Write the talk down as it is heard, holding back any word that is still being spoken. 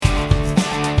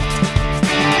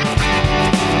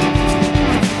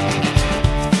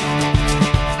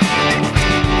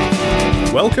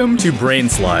Welcome to Brain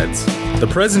Slides, the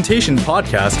presentation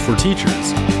podcast for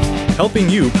teachers, helping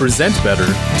you present better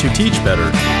to teach better.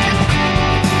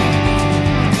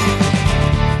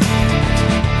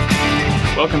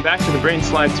 Welcome back to the Brain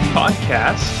Slides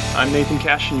podcast. I'm Nathan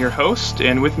Cashin, your host,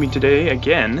 and with me today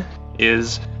again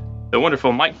is the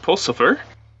wonderful Mike Pulsifer.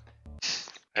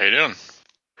 How you doing?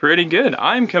 Pretty good.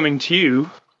 I'm coming to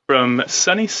you from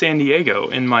sunny San Diego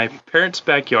in my parents'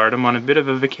 backyard. I'm on a bit of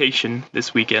a vacation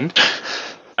this weekend.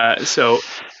 So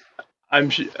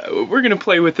we're going to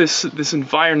play with this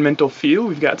environmental feel.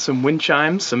 We've got some wind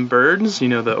chimes, some birds,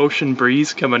 the ocean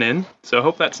breeze coming in. So I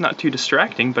hope that's not too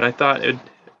distracting, but I thought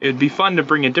it'd be fun to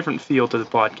bring a different feel to the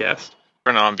podcast. For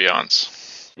an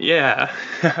ambiance. Yeah,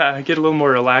 get a little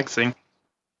more relaxing.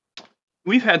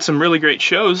 We've had some really great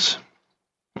shows.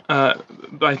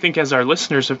 But I think as our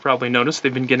listeners have probably noticed,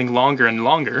 they've been getting longer and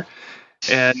longer.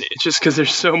 And it's just because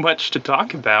there's so much to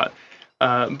talk about.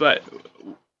 But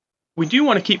we do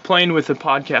want to keep playing with the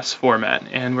podcast format.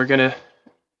 And we're going to,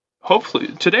 hopefully,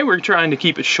 today we're trying to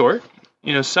keep it short.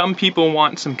 Some people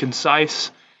want some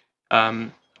concise,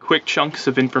 quick chunks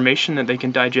of information that they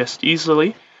can digest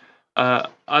easily.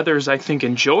 Others, I think,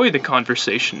 enjoy the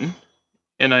conversation.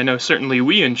 And I know certainly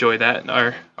we enjoy that.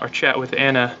 Our chat with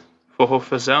Anna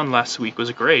Fazan last week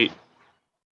was great.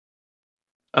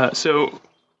 So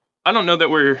I don't know that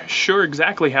we're sure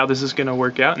exactly how this is going to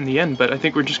work out in the end, but I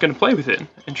think we're just going to play with it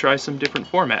and try some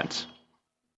different formats.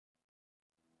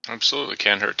 Absolutely,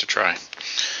 can't hurt to try.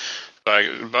 But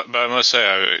I must say,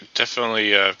 I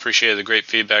definitely appreciate the great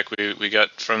feedback we got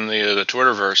from the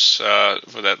Twitterverse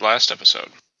for that last episode.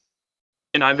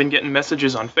 And I've been getting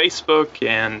messages on Facebook,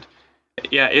 and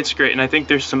yeah, it's great. And I think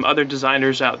there's some other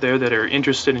designers out there that are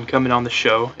interested in coming on the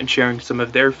show and sharing some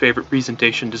of their favorite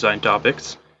presentation design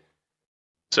topics.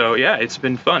 So yeah, it's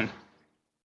been fun.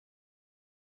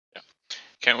 Yeah.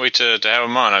 Can't wait to have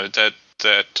them on. That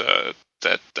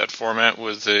format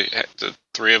with the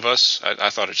three of us, I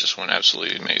thought it just went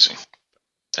absolutely amazing.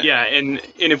 Yeah, and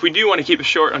if we do want to keep it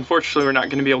short, unfortunately, we're not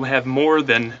going to be able to have more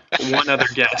than one other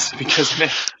guest because, man,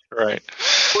 right.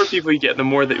 The more people you get, the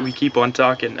more that we keep on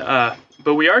talking.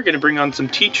 But we are going to bring on some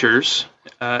teachers.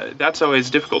 That's always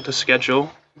difficult to schedule.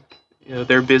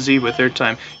 They're busy with their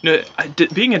time.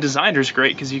 Being a designer is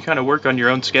great because you kind of work on your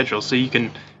own schedule, so you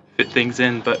can fit things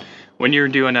in. But when you're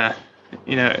doing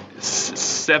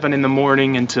 7 in the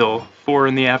morning until 4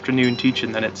 in the afternoon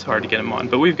teaching, then it's hard to get them on.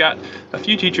 But we've got a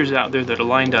few teachers out there that are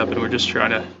lined up, and we're just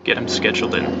trying to get them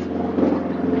scheduled in.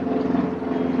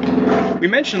 We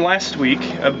mentioned last week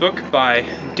a book by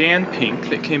Dan Pink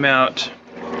that came out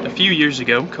a few years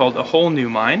ago called A Whole New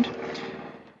Mind.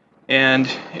 And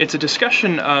it's a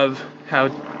discussion of how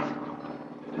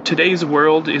today's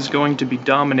world is going to be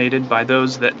dominated by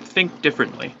those that think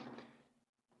differently.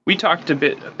 We talked a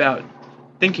bit about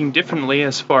thinking differently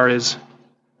as far as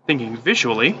thinking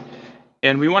visually,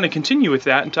 and we want to continue with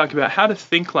that and talk about how to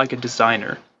think like a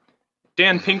designer.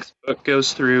 Dan Pink's book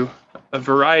goes through a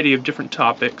variety of different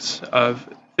topics of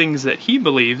things that he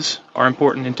believes are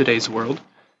important in today's world,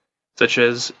 such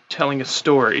as telling a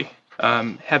story,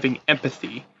 having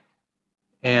empathy,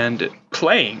 and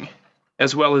playing,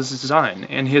 as well as design.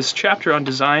 And his chapter on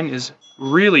design is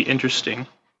really interesting.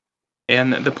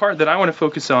 And the part that I want to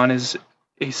focus on is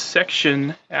a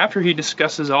section after he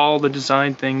discusses all the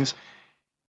design things.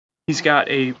 He's got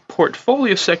a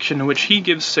portfolio section in which he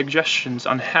gives suggestions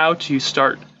on how to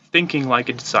start thinking like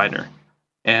a designer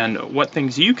and what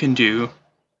things you can do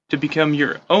to become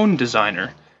your own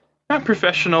designer. Not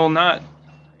professional,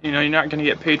 you're not going to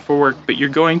get paid for work, but you're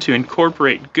going to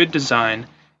incorporate good design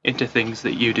into things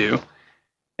that you do.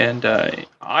 And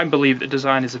I believe that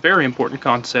design is a very important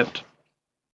concept.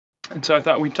 And so I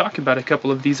thought we'd talk about a couple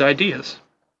of these ideas.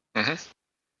 Mm-hmm.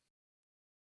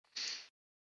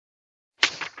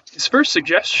 His first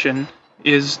suggestion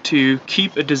is to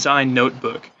keep a design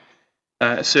notebook.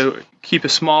 So keep a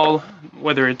small,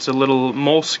 whether it's a little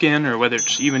moleskin or whether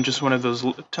it's even just one of those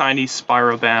tiny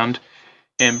spiral bound,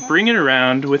 and bring it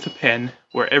around with a pen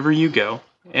wherever you go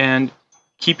and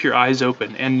keep your eyes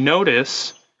open and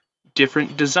notice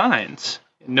different designs.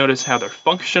 Notice how they're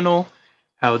functional,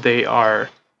 how they are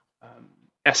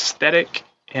aesthetic,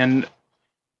 and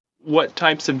what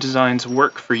types of designs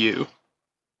work for you.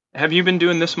 Have you been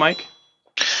doing this, Mike?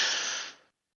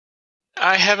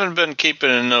 I haven't been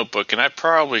keeping a notebook, and I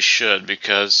probably should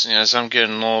because as I'm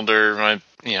getting older,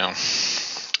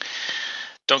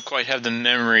 don't quite have the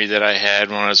memory that I had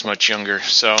when I was much younger.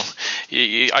 So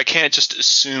I can't just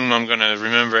assume I'm going to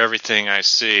remember everything I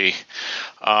see.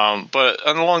 But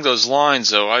along those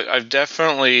lines, though, I've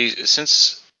definitely,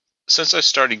 since I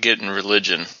started getting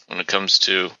religion when it comes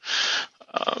to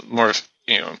more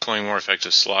employing more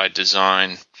effective slide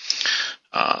design.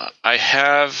 I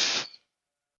have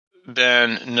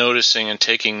been noticing and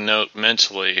taking note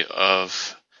mentally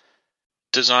of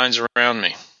designs around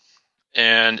me,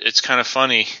 and it's kind of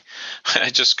funny. I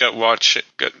just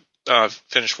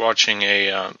finished watching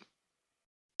a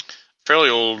fairly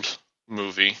old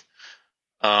movie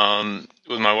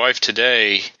with my wife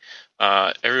today,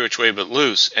 Every Which Way But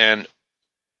Loose, and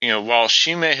while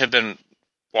she may have been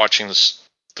watching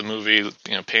the movie,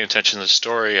 paying attention to the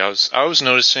story, I was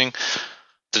noticing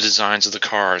the designs of the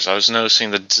cars. I was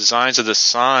noticing the designs of the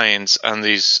signs on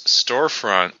these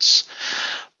storefronts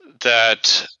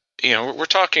that, we're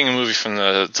talking a movie from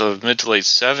the mid to late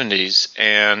 70s,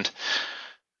 and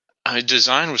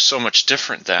design was so much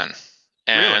different then.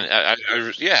 And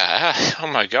really? Oh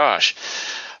my gosh.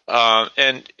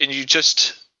 And you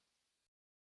just,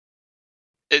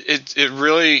 it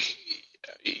really,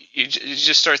 you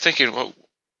just start thinking, well,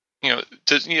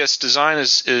 yes, design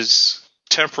is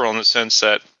temporal in the sense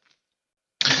that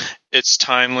it's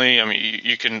timely. I mean,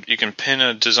 you can pin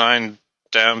a design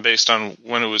down based on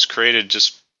when it was created,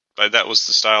 just by that was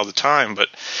the style of the time. But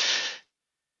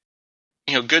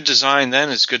good design then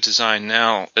is good design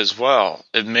now as well.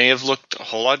 It may have looked a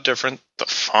whole lot different. The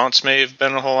fonts may have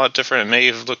been a whole lot different. It may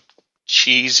have looked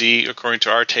cheesy according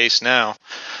to our taste now.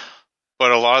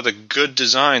 But a lot of the good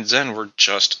designs then were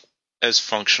just as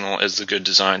functional as the good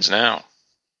designs now.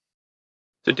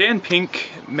 So Dan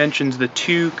Pink mentions the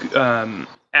two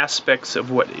aspects of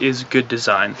what is good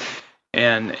design.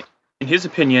 And in his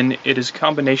opinion, it is a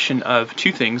combination of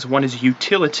two things. One is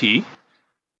utility.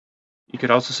 You could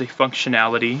also say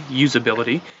functionality,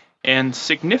 usability, and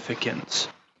significance.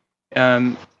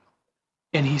 And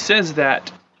he says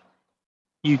that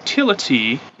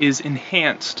utility is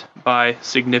enhanced by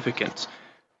significance.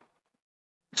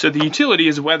 So the utility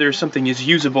is whether something is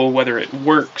usable, whether it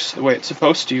works the way it's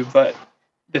supposed to, but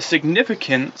the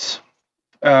significance,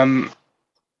 I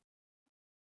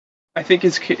think,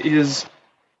 is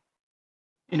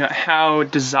how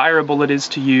desirable it is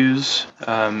to use,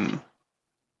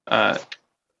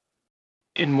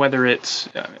 in whether it's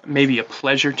maybe a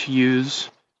pleasure to use.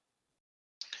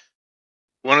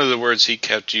 One of the words he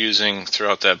kept using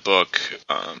throughout that book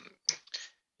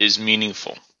is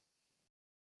meaningful.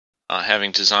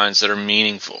 Having designs that are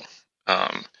meaningful.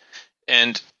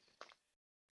 And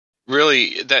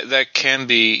really, that can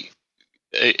be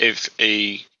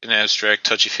an abstract,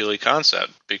 touchy-feely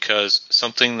concept, because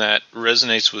something that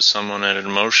resonates with someone at an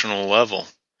emotional level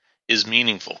is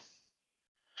meaningful.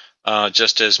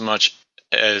 Just as much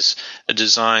as a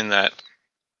design that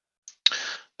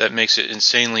makes it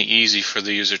insanely easy for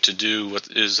the user to do what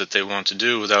it is that they want to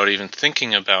do without even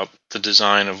thinking about the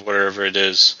design of whatever it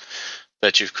is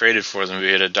that you've created for them, be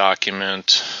it a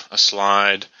document, a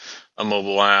slide, a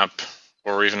mobile app,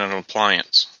 or even an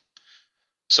appliance.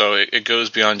 So it goes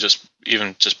beyond just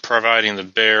providing the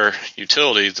bare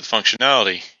utility, the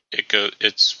functionality.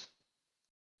 It's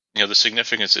the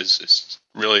significance is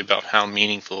really about how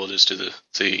meaningful it is to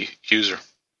the user.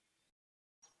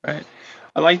 Right.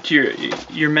 I liked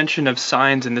your mention of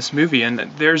signs in this movie, and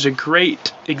there's a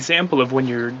great example of when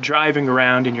you're driving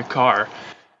around in your car.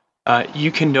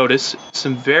 You can notice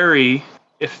some very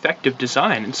effective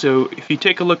design. And so if you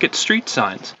take a look at street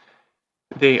signs,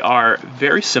 they are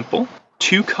very simple,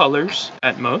 2 colors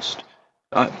at most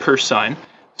per sign.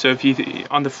 So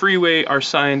if on the freeway, our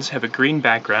signs have a green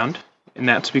background, and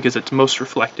that's because it's most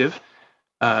reflective.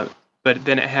 But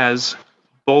then it has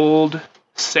bold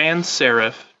sans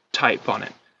serif type on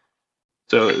it.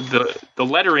 So the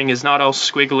lettering is not all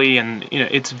squiggly, and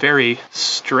it's very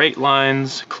straight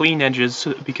lines, clean edges,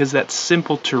 because that's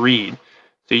simple to read,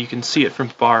 so you can see it from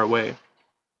far away.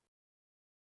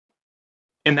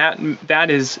 And that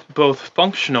is both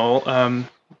functional,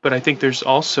 but I think there's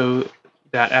also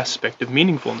that aspect of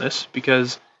meaningfulness,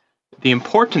 because the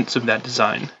importance of that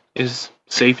design is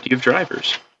safety of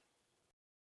drivers.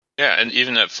 Yeah, and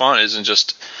even that font isn't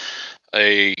just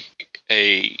a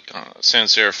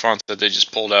sans serif font that they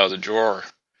just pulled out of the drawer.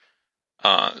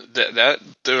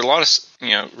 There a lot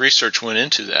of research went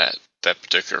into that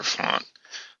particular font.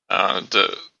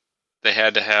 They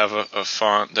had to have a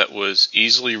font that was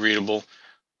easily readable,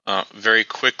 very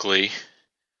quickly,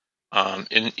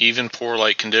 in even poor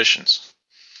light conditions.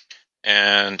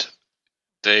 And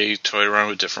they toyed around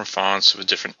with different fonts, with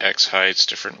different X heights,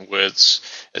 different widths,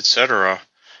 etc.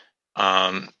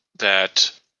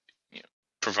 That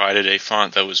provided a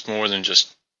font that was more than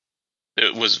just,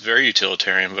 it was very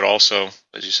utilitarian, but also,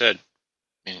 as you said,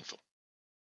 meaningful.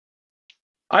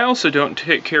 I also don't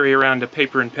carry around a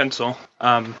paper and pencil.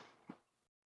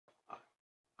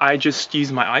 I just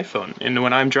use my iPhone. And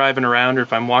when I'm driving around or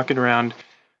if I'm walking around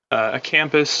a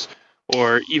campus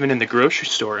or even in the grocery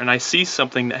store and I see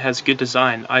something that has good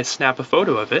design, I snap a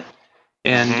photo of it.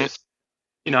 And,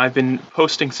 I've been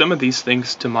posting some of these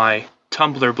things to my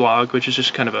Tumblr blog, which is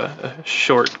just kind of a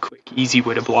short, quick, easy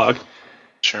way to blog.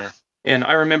 Sure. And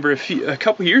I remember a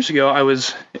couple years ago, I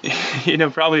was,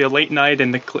 probably a late night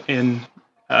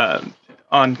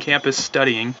on campus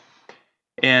studying,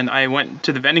 and I went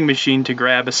to the vending machine to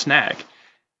grab a snack.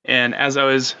 And as I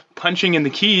was punching in the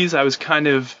keys, I was kind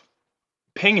of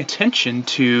paying attention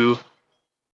to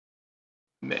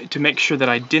make sure that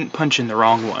I didn't punch in the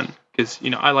wrong one. Because,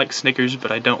 I like Snickers,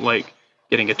 but I don't like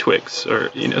getting a Twix or,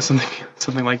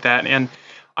 something like that. And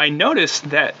I noticed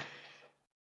that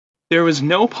there was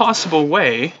no possible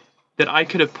way that I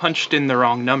could have punched in the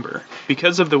wrong number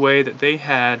because of the way that they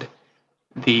had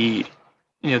the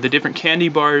different candy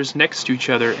bars next to each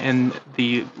other and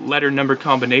the letter number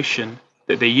combination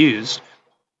that they used.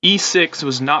 E6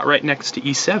 was not right next to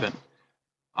E7.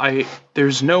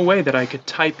 There's no way that I could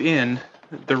type in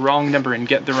the wrong number and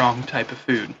get the wrong type of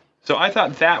food. So I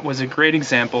thought that was a great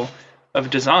example of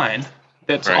design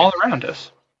that's all around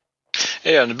us.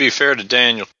 Yeah, and to be fair to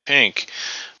Daniel Pink,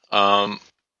 like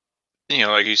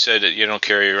you said, that you don't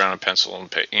carry around a pencil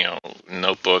and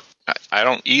notebook. I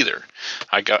don't either.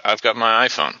 I've got my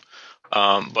iPhone,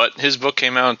 but his book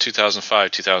came out in 2005,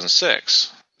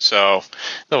 2006. So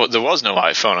there was no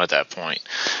iPhone at that point.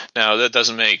 Now that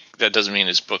doesn't mean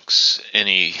his book's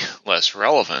any less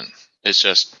relevant. It's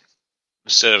just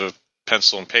instead of a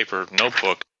pencil and paper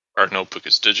notebook, our notebook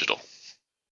is digital.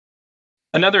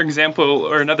 Another example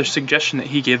or another suggestion that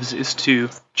he gives is to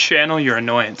channel your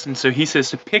annoyance. And so he says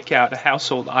to pick out a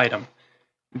household item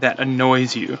that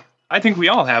annoys you. I think we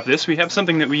all have this. We have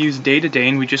something that we use day to day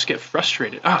and we just get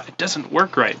frustrated. It doesn't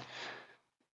work right.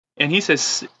 And he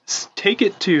says take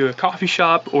it to a coffee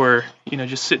shop or,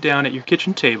 just sit down at your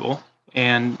kitchen table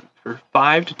and for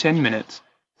 5 to 10 minutes,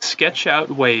 sketch out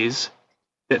ways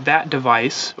that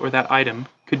device or that item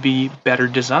could be better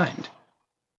designed.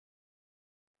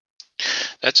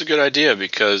 That's a good idea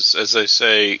because, as they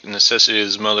say, necessity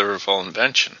is the mother of all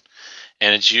invention.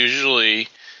 And it's usually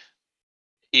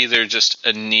either just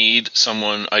a need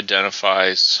someone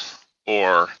identifies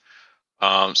or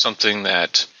something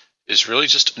that is really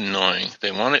just annoying.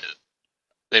 They want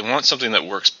something that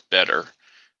works better.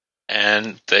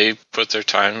 And they put their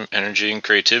time, energy, and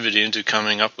creativity into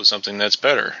coming up with something that's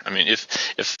better. I mean,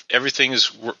 if everything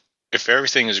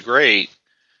is great,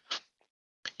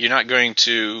 you're not going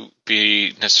to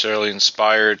be necessarily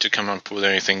inspired to come up with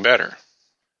anything better.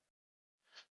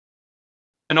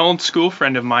 An old school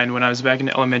friend of mine, when I was back in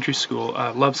elementary school,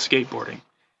 loved skateboarding,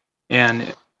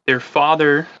 and their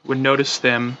father would notice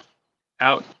them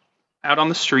out on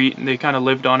the street, and they kind of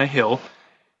lived on a hill.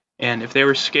 And if they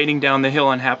were skating down the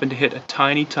hill and happened to hit a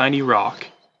tiny, tiny rock,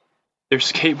 their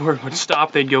skateboard would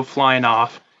stop, they'd go flying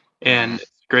off and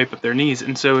scrape up their knees.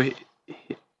 And so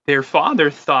their father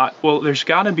thought, well, there's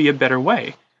got to be a better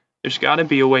way. There's got to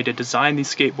be a way to design these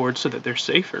skateboards so that they're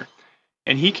safer.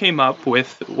 And he came up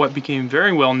with what became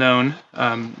very well known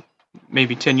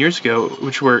maybe 10 years ago,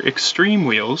 which were extreme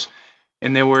wheels.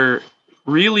 And they were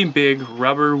really big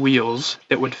rubber wheels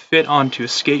that would fit onto a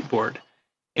skateboard.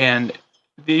 And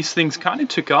these things kind of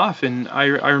took off, and I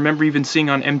remember even seeing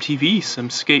on MTV some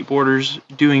skateboarders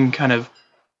doing kind of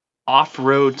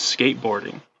off-road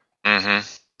skateboarding. Mm-hmm.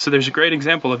 So there's a great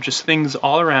example of just things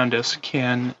all around us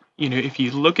can, if you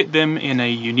look at them in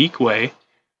a unique way,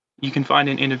 you can find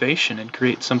an innovation and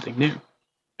create something new.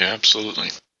 Yeah, absolutely.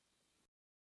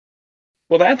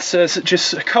 Well, that's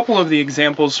just a couple of the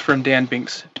examples from Dan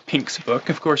Pink's book.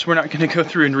 Of course, we're not going to go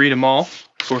through and read them all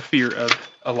for fear of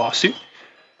a lawsuit.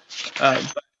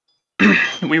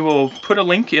 We will put a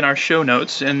link in our show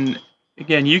notes, and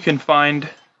again, you can find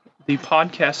the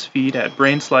podcast feed at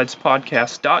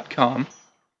brainslidespodcast.com,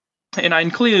 and I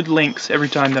include links every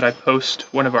time that I post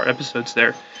one of our episodes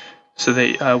there, so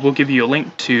that we'll give you a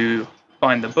link to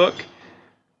find the book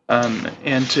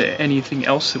and to anything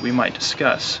else that we might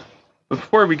discuss. But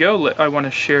before we go, I want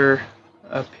to share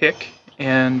a pick,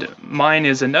 and mine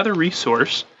is another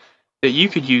resource that you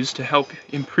could use to help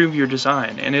improve your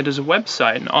design. And it is a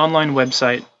website, an online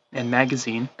website and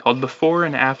magazine called Before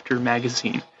and After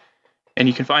Magazine. And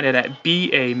you can find it at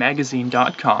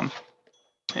bamagazine.com.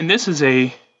 And this is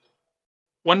a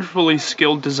wonderfully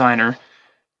skilled designer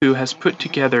who has put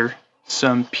together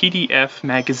some PDF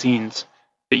magazines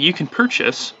that you can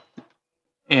purchase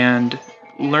and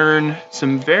learn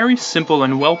some very simple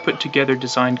and well put together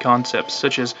design concepts,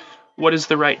 such as what is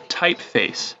the right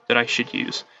typeface that I should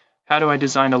use? How do I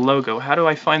design a logo? How do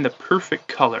I find the perfect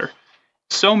color?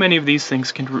 so many of these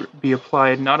things can be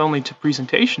applied not only to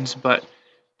presentations, but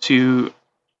to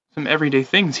some everyday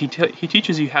things. He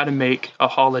teaches you how to make a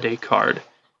holiday card,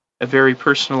 a very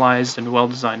personalized and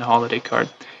well-designed holiday card.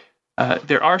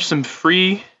 There are some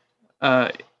free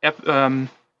downloads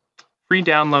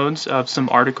of some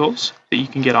articles that you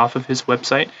can get off of his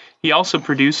website. He also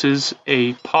produces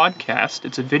a podcast.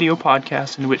 It's a video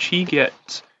podcast in which he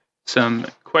gets some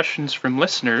questions from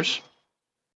listeners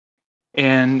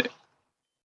and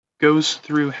goes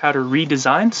through how to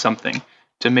redesign something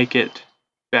to make it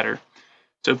better.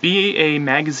 So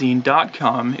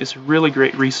BAMagazine.com is a really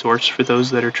great resource for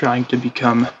those that are trying to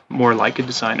become more like a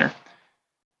designer.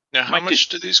 Now, how much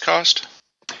do these cost?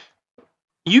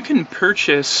 You can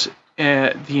purchase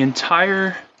the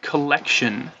entire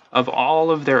collection of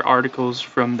all of their articles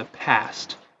from the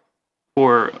past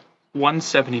for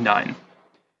 $179.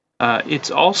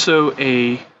 It's also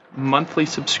a monthly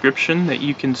subscription that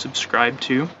you can subscribe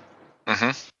to.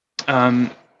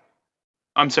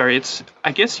 I'm sorry,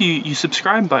 I guess you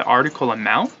subscribe by article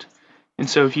amount. And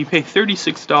so if you pay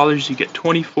 $36, you get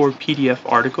 24 PDF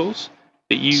articles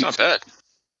that It's not bad.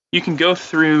 You can go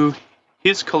through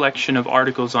his collection of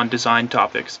articles on design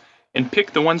topics and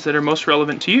pick the ones that are most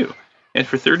relevant to you. And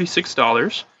for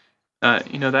 $36,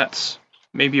 that's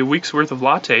maybe a week's worth of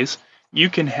lattes. You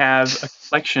can have a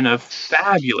collection of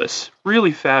fabulous,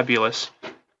 really fabulous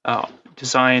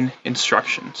design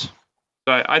instructions.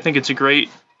 So I think it's a great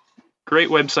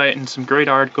website and some great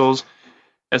articles,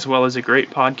 as well as a great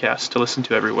podcast to listen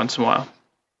to every once in a while.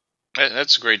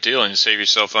 That's a great deal, and you save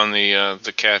yourself on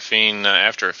the caffeine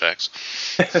after effects.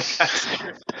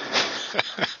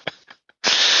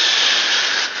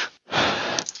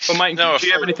 Well, Mike, do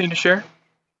you have anything to share?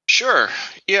 Sure,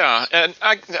 yeah, and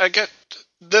I got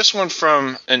this one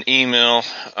from an email.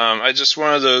 I just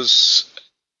one of those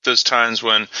times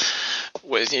when,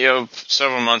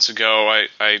 several months ago,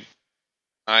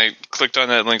 I clicked on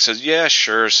that link, says, yeah,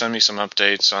 sure, send me some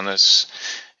updates on this,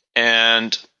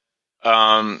 and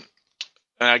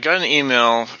I got an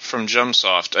email from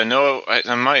Jumpsoft. I know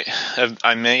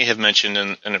I may have mentioned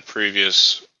in a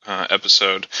previous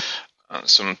episode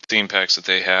some theme packs that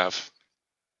they have,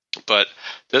 but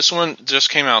this one just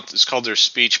came out. It's called their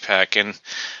Speech Pack, and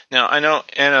now I know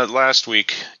Anna last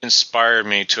week inspired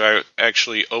me to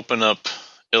actually open up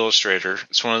Illustrator.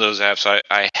 It's one of those apps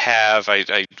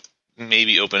I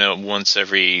maybe open it once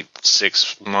every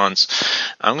 6 months.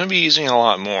 I'm going to be using it a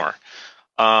lot more.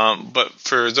 But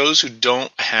for those who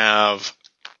don't have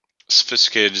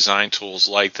sophisticated design tools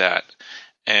like that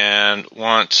and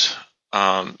want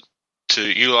to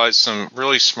utilize some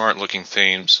really smart-looking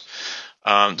themes,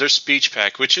 there's Speech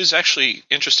Pack, which is actually,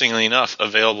 interestingly enough,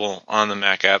 available on the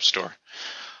Mac App Store.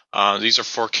 These are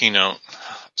for Keynote.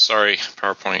 Sorry,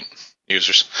 PowerPoint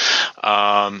users.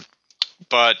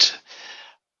 But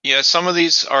yeah, some of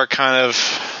these are kind of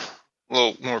a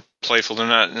little more playful. They're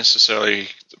not necessarily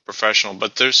professional,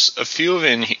 but there's a few of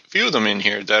them in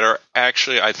here that are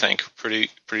actually, I think, pretty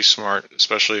smart,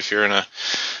 especially if you're in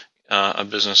a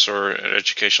business or an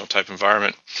educational type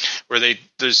environment where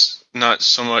there's not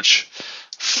so much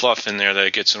fluff in there that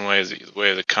it gets in the way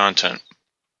of the content.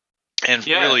 And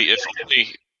really, if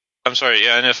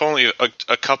only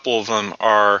a couple of them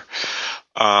are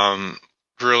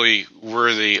really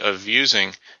worthy of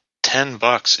using,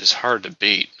 $10 is hard to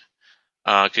beat.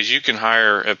 Because you can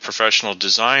hire a professional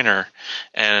designer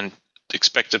and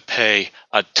expect to pay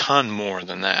a ton more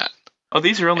than that. Oh,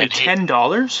 these are only $10?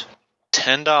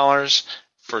 $10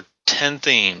 for 10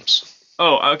 themes.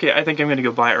 Oh, okay. I think I'm going to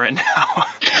go buy it right now.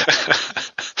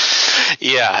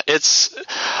 Yeah, it's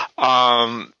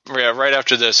right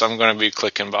after this, I'm going to be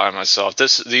clicking buy myself.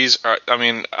 These are,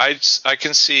 I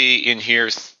can see in here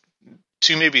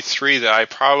 2, maybe 3 that I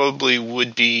probably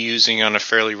would be using on a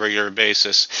fairly regular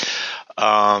basis.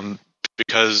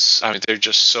 Because they're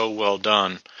just so well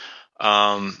done,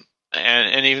 and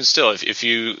even still, if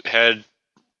you had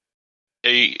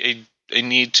a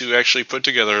need to actually put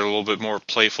together a little bit more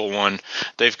playful one,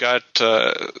 they've got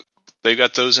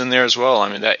those in there as well.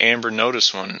 That Amber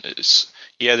Notice one is,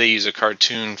 they use a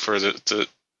cartoon for the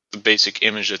basic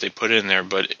image that they put in there,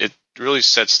 but it really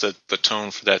sets the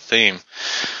tone for that theme.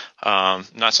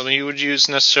 Not something you would use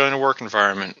necessarily in a work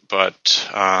environment, but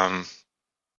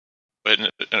in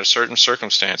a certain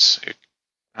circumstance,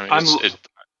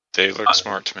 they look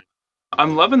smart to me.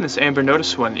 I'm loving this Amber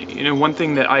Notice one. One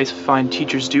thing that I find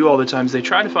teachers do all the time is they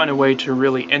try to find a way to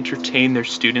really entertain their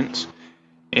students.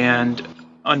 And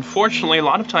unfortunately, a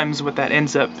lot of times what that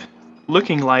ends up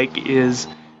looking like is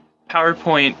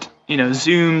PowerPoint,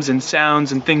 zooms and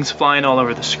sounds and things flying all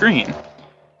over the screen.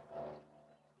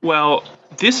 Well,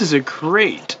 this is a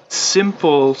great,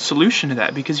 simple solution to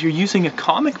that because you're using a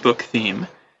comic book theme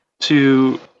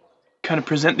to kind of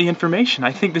present the information.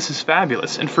 I think this is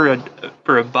fabulous. And for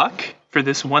a buck, for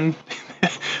this one,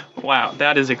 wow,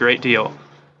 that is a great deal.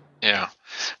 Yeah.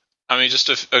 I mean, just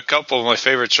a couple of my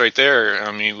favorites right there.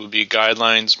 I mean, would be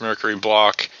Guidelines, Mercury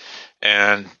Block,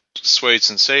 and Suede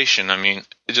Sensation. I mean,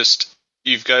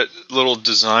 you've got little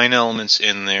design elements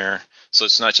in there, so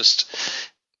it's not just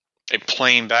a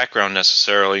plain background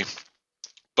necessarily,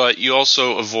 but you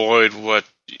also avoid what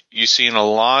you see in a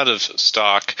lot of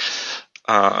stock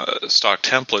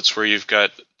templates where you've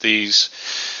got these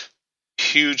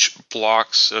huge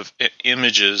blocks of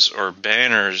images or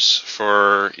banners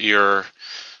for your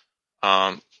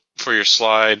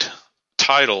slide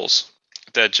titles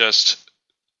that just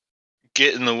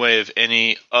get in the way of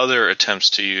any other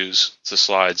attempts to use the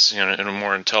slides, in a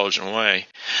more intelligent way.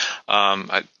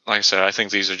 Like I said, I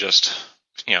think these are just,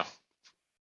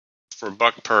 for a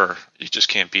buck per, you just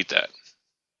can't beat that.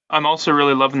 I'm also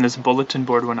really loving this bulletin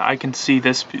board one. I can see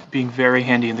this being very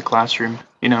handy in the classroom.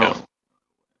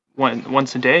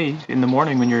 Once a day in the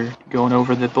morning when you're going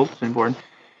over the bulletin board.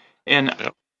 And,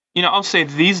 I'll say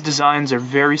these designs are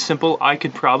very simple. I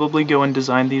could probably go and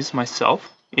design these myself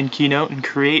in Keynote and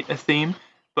create a theme,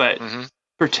 but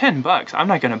for $10, I'm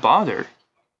not going to bother.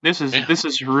 This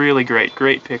is really great.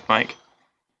 Great pick, Mike.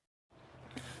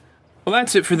 Well,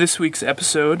 that's it for this week's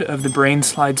episode of the Brain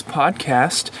Slides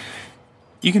podcast.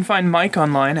 You can find Mike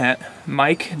online at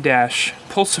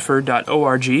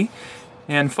mike-pulsifer.org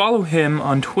and follow him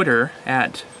on Twitter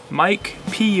at Mike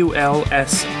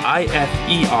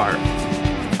Pulsifer.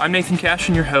 I'm Nathan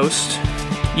Cashin, your host.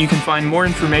 You can find more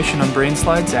information on Brain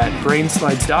Slides at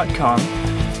brainslides.com.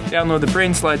 Download the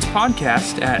Brain Slides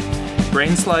podcast at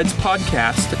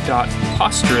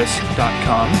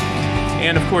brainslidespodcast.posterous.com.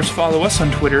 And of course, follow us on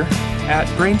Twitter at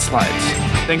Brain Slides.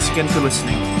 Thanks again for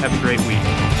listening. Have a great week.